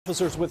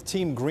Officers with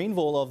Team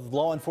Greenville of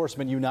Law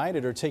Enforcement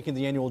United are taking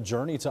the annual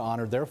journey to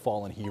honor their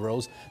fallen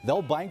heroes.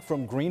 They'll bike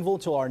from Greenville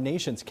to our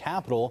nation's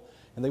capital,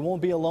 and they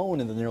won't be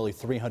alone in the nearly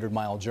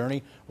 300-mile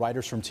journey.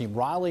 Riders from Team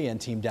Raleigh and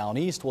Team Down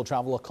East will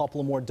travel a couple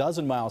of more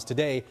dozen miles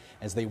today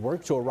as they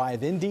work to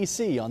arrive in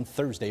D.C. on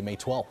Thursday, May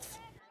 12th.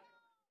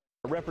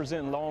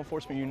 Representing Law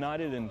Enforcement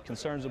United and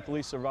Concerns of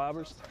Police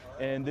Survivors,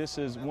 and this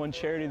is one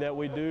charity that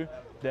we do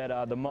that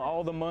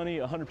all the money,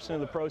 100%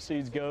 of the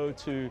proceeds go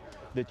to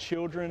the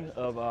children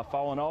of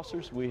fallen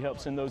officers. We help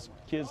send those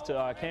kids to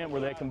our camp where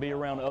they can be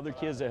around other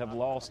kids that have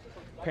lost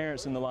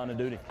parents in the line of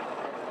duty.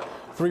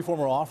 3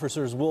 former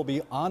officers will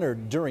be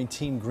honored during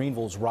Team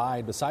Greenville's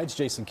ride. Besides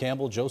Jason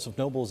Campbell, Joseph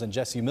Nobles and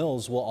Jesse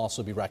Mills will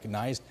also be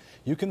recognized.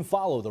 You can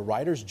follow the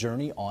rider's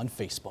journey on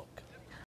Facebook.